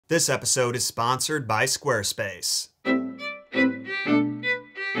This episode is sponsored by Squarespace.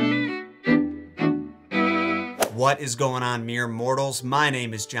 What is going on, mere mortals? My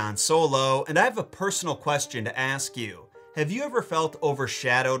name is John Solo, and I have a personal question to ask you. Have you ever felt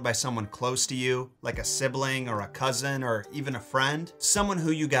overshadowed by someone close to you, like a sibling or a cousin or even a friend? Someone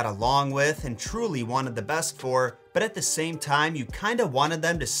who you got along with and truly wanted the best for, but at the same time you kinda wanted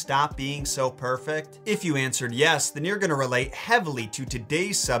them to stop being so perfect? If you answered yes, then you're gonna relate heavily to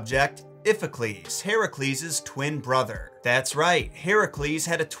today's subject, Iphicles, Hercules' twin brother. That's right, Hercules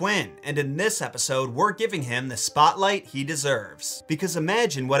had a twin, and in this episode we're giving him the spotlight he deserves. Because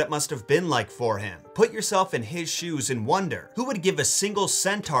imagine what it must have been like for him. Put yourself in his shoes and wonder, who would give a single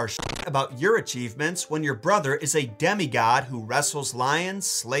centaur shit about your achievements when your brother is a demigod who wrestles lions,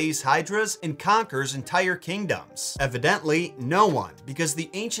 slays hydras, and conquers entire kingdoms? Evidently, no one, because the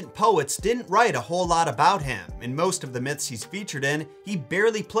ancient poets didn't write a whole lot about him. In most of the myths he's featured in, he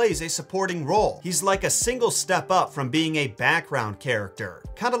barely plays a supporting role. He's like a single step up from being a background character,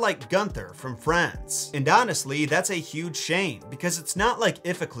 kinda like Gunther from Friends. And honestly, that's a huge shame, because it's not like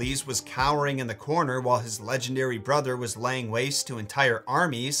Iphicles was cowering in the corner while his legendary brother was laying waste to entire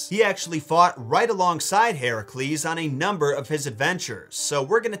armies. He actually fought right alongside Hercules on a number of his adventures, so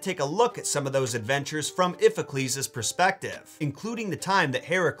we're gonna take a look at some of those adventures from Iphicles' perspective, including the time that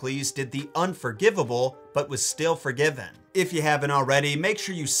Hercules did the unforgivable but was still forgiven. If you haven't already, make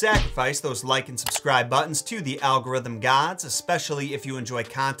sure you sacrifice those like and subscribe buttons to the algorithm gods, especially if you enjoy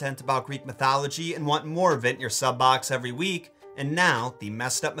content about Greek mythology and want more of it in your sub box every week. And now, the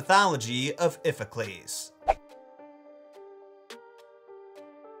messed up mythology of Iphicles.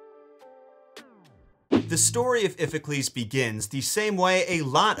 The story of Iphicles begins the same way a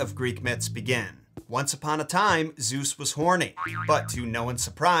lot of Greek myths begin. Once upon a time, Zeus was horny, but to no one's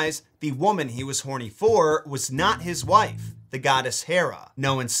surprise, the woman he was horny for was not his wife, the goddess Hera.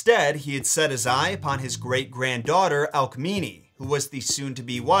 No, instead, he had set his eye upon his great-granddaughter Alcmene, who was the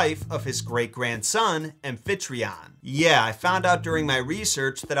soon-to-be wife of his great-grandson, Amphitryon. Yeah, I found out during my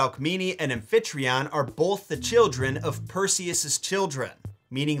research that Alcmene and Amphitryon are both the children of Perseus's children,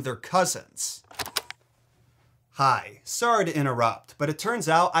 meaning they're cousins. Hi, sorry to interrupt, but it turns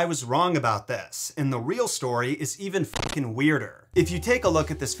out I was wrong about this, and the real story is even fucking weirder. If you take a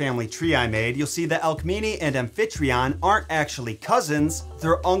look at this family tree I made, you'll see that Alcmene and Amphitryon aren't actually cousins,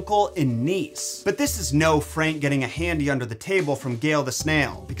 they're uncle and niece. But this is no Frank getting a handy under the table from Gale the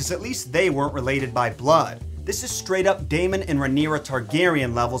Snail, because at least they weren't related by blood. This is straight up Daemon and Rhaenyra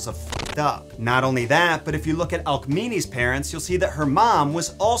Targaryen levels of fucked up. Not only that, but if you look at Alcmene's parents, you'll see that her mom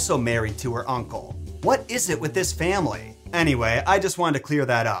was also married to her uncle. What is it with this family? Anyway, I just wanted to clear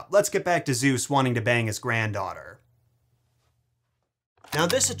that up. Let's get back to Zeus wanting to bang his granddaughter. Now,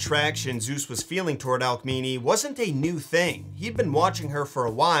 this attraction Zeus was feeling toward Alcmene wasn't a new thing. He'd been watching her for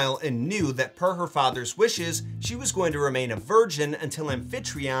a while and knew that per her father's wishes, she was going to remain a virgin until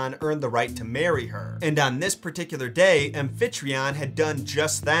Amphitryon earned the right to marry her. And on this particular day, Amphitryon had done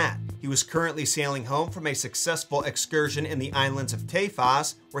just that. He was currently sailing home from a successful excursion in the islands of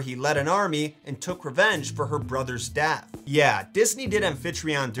Tephos, where he led an army and took revenge for her brother's death. Yeah, Disney did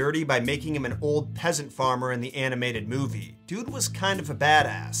Amphitryon dirty by making him an old peasant farmer in the animated movie. Dude was kind of a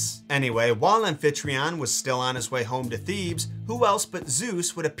badass. Anyway, while Amphitryon was still on his way home to Thebes, who else but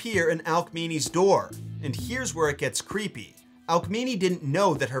Zeus would appear in Alcmene's door? And here's where it gets creepy. Alcmene didn't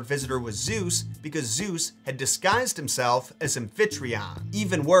know that her visitor was Zeus because Zeus had disguised himself as Amphitryon.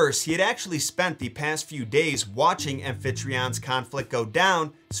 Even worse, he had actually spent the past few days watching Amphitryon's conflict go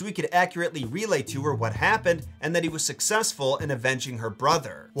down so he could accurately relay to her what happened and that he was successful in avenging her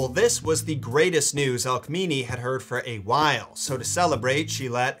brother. Well, this was the greatest news Alcmene had heard for a while, so to celebrate, she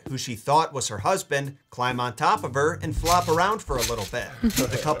let who she thought was her husband climb on top of her and flop around for a little bit.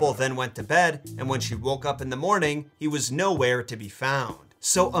 The couple then went to bed, and when she woke up in the morning, he was nowhere to be found.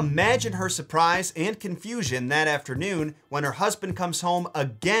 So imagine her surprise and confusion that afternoon when her husband comes home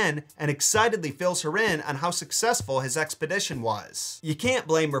again and excitedly fills her in on how successful his expedition was. You can't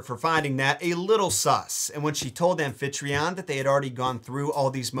blame her for finding that a little sus, and when she told Amphitryon that they had already gone through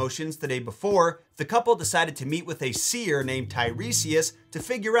all these motions the day before, the couple decided to meet with a seer named Tiresias to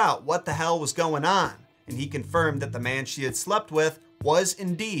figure out what the hell was going on, and he confirmed that the man she had slept with was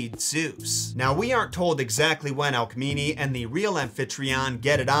indeed Zeus. Now, we aren't told exactly when Alcmene and the real Amphitryon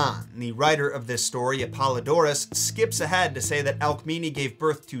get it on. The writer of this story, Apollodorus, skips ahead to say that Alcmene gave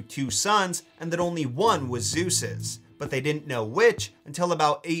birth to 2 sons and that only one was Zeus's, but they didn't know which until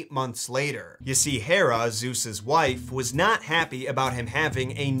about 8 months later. You see, Hera, Zeus's wife, was not happy about him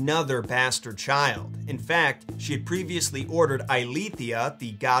having another bastard child. In fact, she had previously ordered Eileithyia,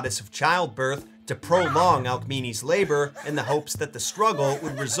 the goddess of childbirth, to to prolong Alcmene's labor in the hopes that the struggle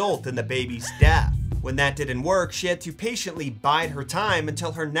would result in the baby's death. When that didn't work, she had to patiently bide her time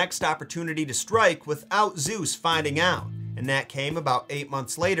until her next opportunity to strike without Zeus finding out. And that came about 8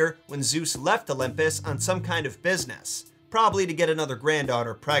 months later when Zeus left Olympus on some kind of business, probably to get another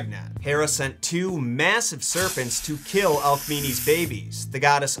granddaughter pregnant. Hera sent 2 massive serpents to kill Alcmene's babies. The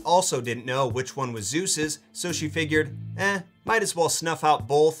goddess also didn't know which one was Zeus's, so she figured, might as well snuff out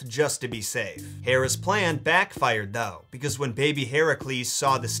both just to be safe. Hera's plan backfired though, because when baby Heracles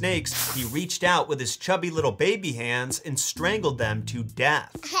saw the snakes, he reached out with his chubby little baby hands and strangled them to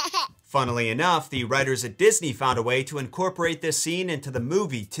death. Funnily enough, the writers at Disney found a way to incorporate this scene into the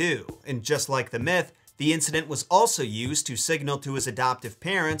movie too, and just like the myth, the incident was also used to signal to his adoptive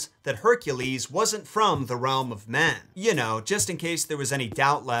parents that Hercules wasn't from the realm of men. You know, just in case there was any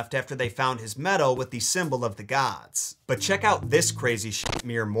doubt left after they found his medal with the symbol of the gods. But check out this crazy shit,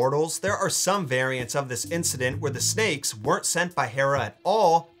 mere mortals. There are some variants of this incident where the snakes weren't sent by Hera at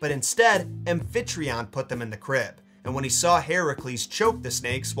all, but instead, Amphitryon put them in the crib. And when he saw Heracles choke the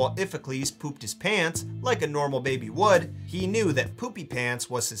snakes while Iphicles pooped his pants, like a normal baby would, he knew that Poopy Pants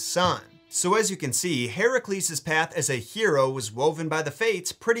was his son. So as you can see, Heracles' path as a hero was woven by the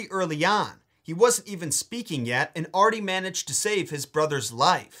fates pretty early on. He wasn't even speaking yet and already managed to save his brother's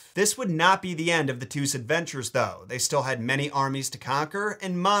life. This would not be the end of the two's adventures though. They still had many armies to conquer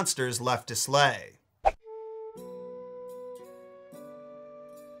and monsters left to slay.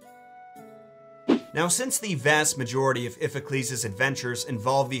 Now, since the vast majority of Iphicles' adventures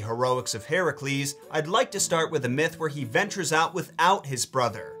involve the heroics of Heracles, I'd like to start with a myth where he ventures out without his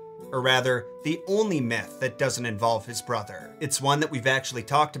brother. Or rather, the only myth that doesn't involve his brother. It's one that we've actually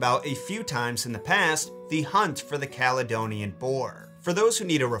talked about a few times in the past, the hunt for the Caledonian boar. For those who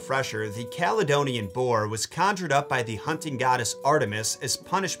need a refresher, the Caledonian boar was conjured up by the hunting goddess Artemis as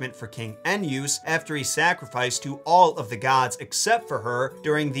punishment for King Ennius after he sacrificed to all of the gods except for her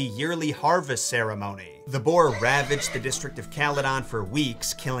during the yearly harvest ceremony. The boar ravaged the district of Caledon for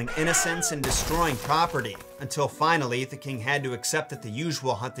weeks, killing innocents and destroying property, until finally the king had to accept that the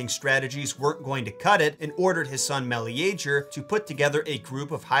usual hunting strategies weren't going to cut it and ordered his son Meleager to put together a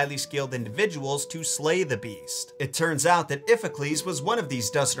group of highly skilled individuals to slay the beast. It turns out that Iphicles was one of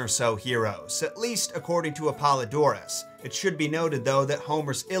these dozen or so heroes, at least according to Apollodorus. It should be noted though that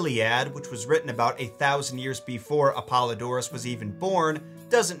Homer's Iliad, which was written about 1,000 years before Apollodorus was even born,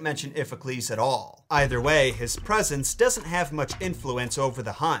 doesn't mention Iphicles at all. Either way, his presence doesn't have much influence over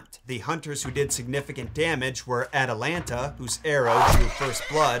the hunt. The hunters who did significant damage were Atalanta, whose arrow drew first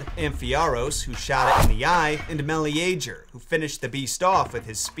blood, Amphiaros, who shot it in the eye, and Meleager, who finished the beast off with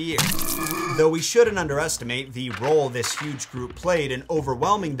his spear. Though we shouldn't underestimate the role this huge group played in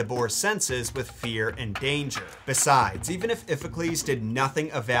overwhelming the boar's senses with fear and danger. Besides, even if Iphicles did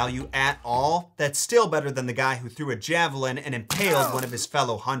nothing of value at all, that's still better than the guy who threw a javelin and impaled one of his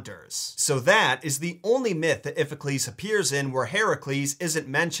fellow hunters. So that is the only myth that Iphicles appears in where Heracles isn't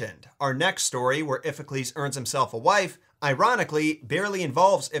mentioned. Our next story, where Iphicles earns himself a wife, ironically, barely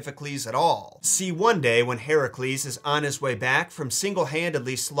involves Iphicles at all. See, one day when Heracles is on his way back from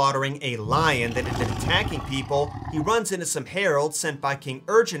single-handedly slaughtering a lion that had been attacking people, he runs into some heralds sent by King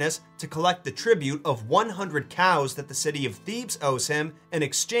Erginus to collect the tribute of 100 cows that the city of Thebes owes him in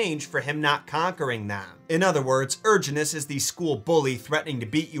exchange for him not conquering them. In other words, Erginus is the school bully threatening to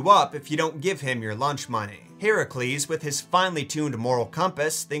beat you up if you don't give him your lunch money. Heracles, with his finely tuned moral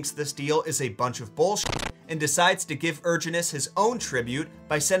compass, thinks this deal is a bunch of bullshit and decides to give Erginus his own tribute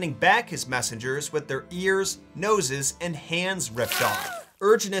by sending back his messengers with their ears, noses, and hands ripped off.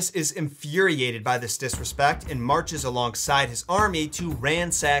 Erginus is infuriated by this disrespect and marches alongside his army to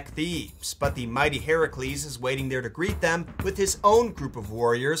ransack Thebes, but the mighty Heracles is waiting there to greet them with his own group of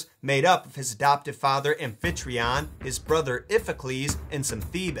warriors made up of his adoptive father Amphitryon, his brother Iphicles, and some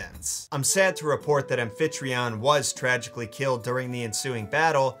Thebans. I'm sad to report that Amphitryon was tragically killed during the ensuing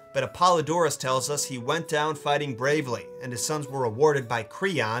battle, but Apollodorus tells us he went down fighting bravely, and his sons were rewarded by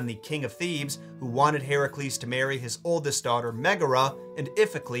Creon, the king of Thebes, who wanted Heracles to marry his oldest daughter Megara, and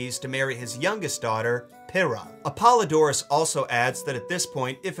Iphicles to marry his youngest daughter, Pyrrha. Apollodorus also adds that at this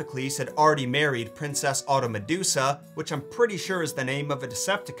point Iphicles had already married Princess Automedusa, which I'm pretty sure is the name of a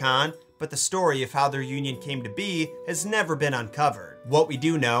Decepticon, but the story of how their union came to be has never been uncovered. What we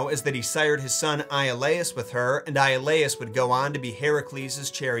do know is that he sired his son Iolaus with her, and Iolaus would go on to be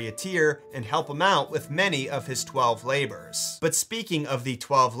Heracles' charioteer and help him out with many of his 12 labors. But speaking of the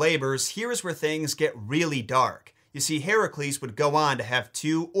 12 labors, here is where things get really dark. You see, Heracles would go on to have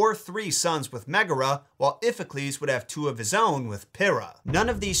 2 or 3 sons with Megara, while Iphicles would have 2 of his own with Pyrrha. None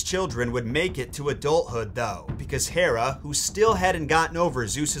of these children would make it to adulthood though, because Hera, who still hadn't gotten over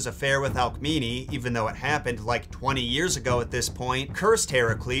Zeus's affair with Alcmene, even though it happened like 20 years ago at this point, cursed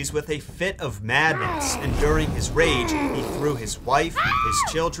Heracles with a fit of madness, and during his rage, he threw his wife, his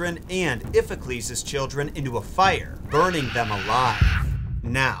children, and Iphicles' children into a fire, burning them alive.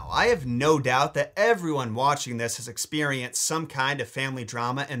 Now, I have no doubt that everyone watching this has experienced some kind of family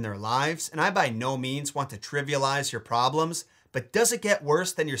drama in their lives, and I by no means want to trivialize your problems, but does it get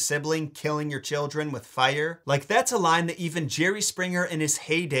worse than your sibling killing your children with fire? Like, that's a line that even Jerry Springer in his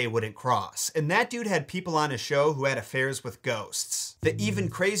heyday wouldn't cross, and that dude had people on his show who had affairs with ghosts. The even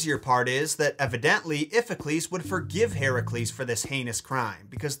crazier part is that evidently Iphicles would forgive Heracles for this heinous crime,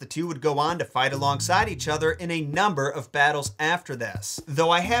 because the two would go on to fight alongside each other in a number of battles after this. Though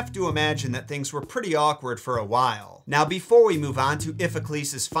I have to imagine that things were pretty awkward for a while. Now, before we move on to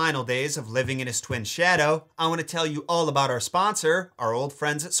Iphicles' final days of living in his twin shadow, I want to tell you all about our sponsor, our old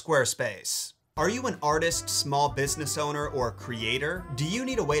friends at Squarespace. Are you an artist, small business owner, or creator? Do you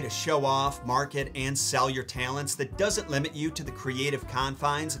need a way to show off, market, and sell your talents that doesn't limit you to the creative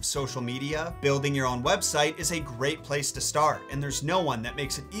confines of social media? Building your own website is a great place to start, and there's no one that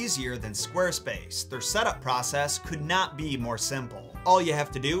makes it easier than Squarespace. Their setup process could not be more simple. All you have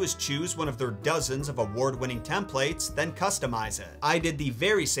to do is choose one of their dozens of award-winning templates, then customize it. I did the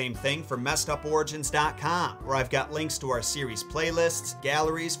very same thing for MessedUpOrigins.com, where I've got links to our series playlists,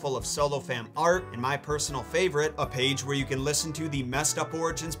 galleries full of SoloFam art, and my personal favorite, a page where you can listen to the Messed Up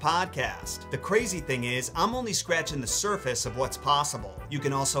Origins podcast. The crazy thing is, I'm only scratching the surface of what's possible. You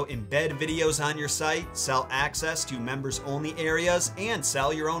can also embed videos on your site, sell access to members-only areas, and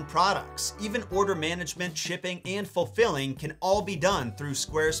sell your own products. Even order management, shipping, and fulfilling can all be done through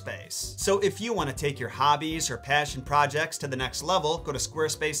Squarespace. So if you want to take your hobbies or passion projects to the next level, go to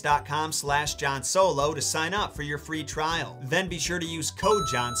squarespace.com/JohnSolo to sign up for your free trial. Then be sure to use code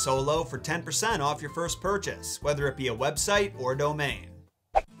JohnSolo for 10% off your first purchase, whether it be a website or domain.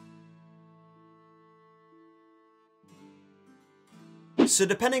 So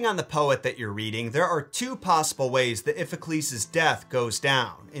depending on the poet that you're reading, there are 2 possible ways that Iphicles' death goes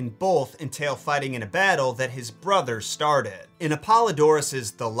down, and both entail fighting in a battle that his brother started. In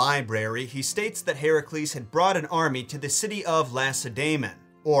Apollodorus' The Library, he states that Heracles had brought an army to the city of Lacedaemon,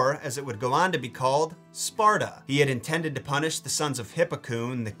 or, as it would go on to be called, Sparta. He had intended to punish the sons of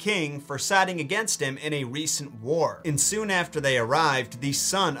Hippocoon, the king, for siding against him in a recent war. And soon after they arrived, the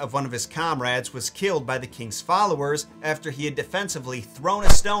son of one of his comrades was killed by the king's followers after he had defensively thrown a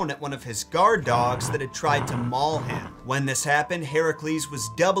stone at one of his guard dogs that had tried to maul him. When this happened, Heracles was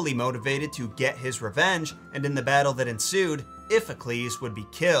doubly motivated to get his revenge, and in the battle that ensued, Iphicles would be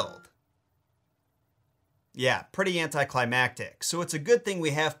killed. Yeah, pretty anticlimactic, so it's a good thing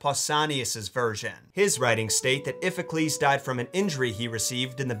we have Pausanias' version. His writings state that Iphicles died from an injury he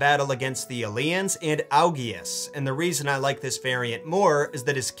received in the battle against the Eleans and Augeas, and the reason I like this variant more is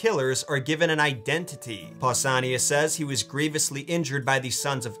that his killers are given an identity. Pausanias says he was grievously injured by the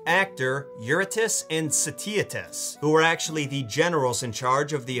sons of Actor, Eurytus, and Satietus, who were actually the generals in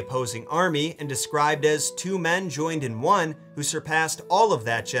charge of the opposing army and described as 2 men joined in one who surpassed all of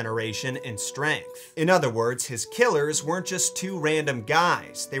that generation in strength. In other words, his killers weren't just 2 random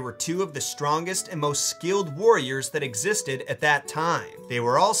guys, they were 2 of the strongest and most skilled warriors that existed at that time. They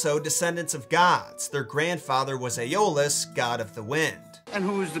were also descendants of gods. Their grandfather was Aeolus, god of the wind. And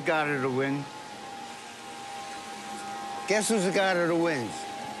who is the god of the wind? Guess who's the god of the winds?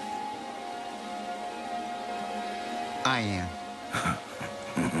 I am.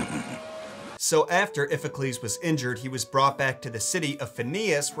 So after Iphicles was injured, he was brought back to the city of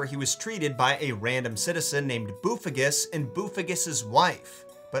Phineus, where he was treated by a random citizen named Buphagus and Buphagus' wife.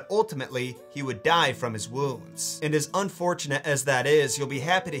 But ultimately, he would die from his wounds. And as unfortunate as that is, you'll be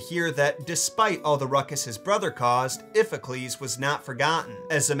happy to hear that despite all the ruckus his brother caused, Iphicles was not forgotten.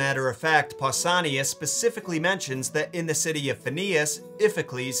 As a matter of fact, Pausanias specifically mentions that in the city of Phineus,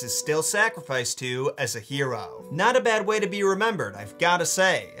 Iphicles is still sacrificed to as a hero. Not a bad way to be remembered, I've gotta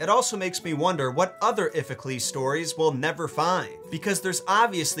say. It also makes me wonder what other Iphicles stories we'll never find. Because there's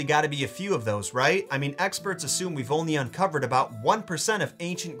obviously gotta be a few of those, right? I mean, experts assume we've only uncovered about 1% of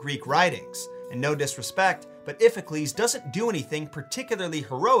ancient Greek writings. And no disrespect, but Iphicles doesn't do anything particularly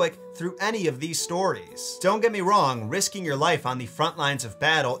heroic through any of these stories. Don't get me wrong, risking your life on the front lines of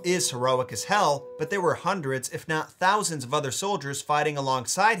battle is heroic as hell, but there were hundreds, if not thousands of other soldiers fighting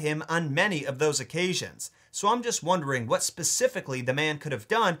alongside him on many of those occasions. So I'm just wondering what specifically the man could have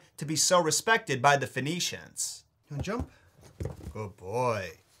done to be so respected by the Phoenicians. You wanna jump? Good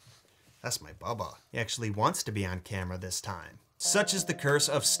boy. That's my Bubba. He actually wants to be on camera this time. Such is the curse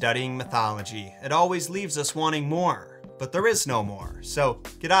of studying mythology. It always leaves us wanting more. But there is no more, so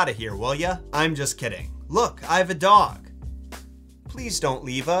get out of here, will ya? I'm just kidding. Look, I have a dog. Please don't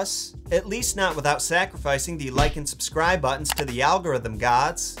leave us. At least not without sacrificing the like and subscribe buttons to the algorithm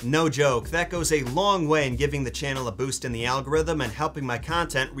gods. No joke, that goes a long way in giving the channel a boost in the algorithm and helping my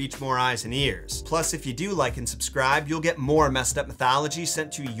content reach more eyes and ears. Plus, if you do like and subscribe, you'll get more messed up mythology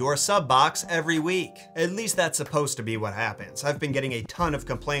sent to your sub box every week. At least that's supposed to be what happens. I've been getting a ton of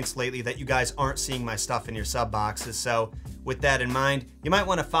complaints lately that you guys aren't seeing my stuff in your sub boxes, so with that in mind, you might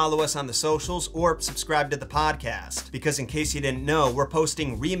want to follow us on the socials or subscribe to the podcast. Because in case you didn't know, we're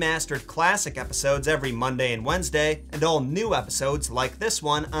posting remastered classic episodes every Monday and Wednesday, and all new episodes like this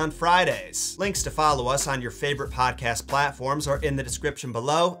one on Fridays. Links to follow us on your favorite podcast platforms are in the description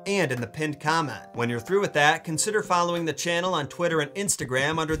below and in the pinned comment. When you're through with that, consider following the channel on Twitter and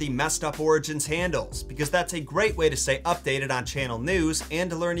Instagram under the Messed Up Origins handles, because that's a great way to stay updated on channel news and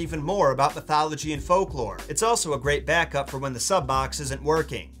to learn even more about mythology and folklore. It's also a great backup for when the sub box isn't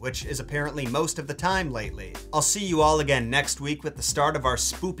working, which is apparently most of the time lately. I'll see you all again next week with the start of our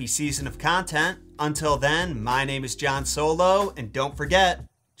spoopy season of content. Until then, my name is John Solo, and don't forget,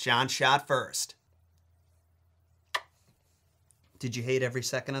 John shot first. Did you hate every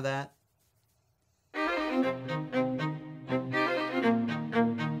second of that?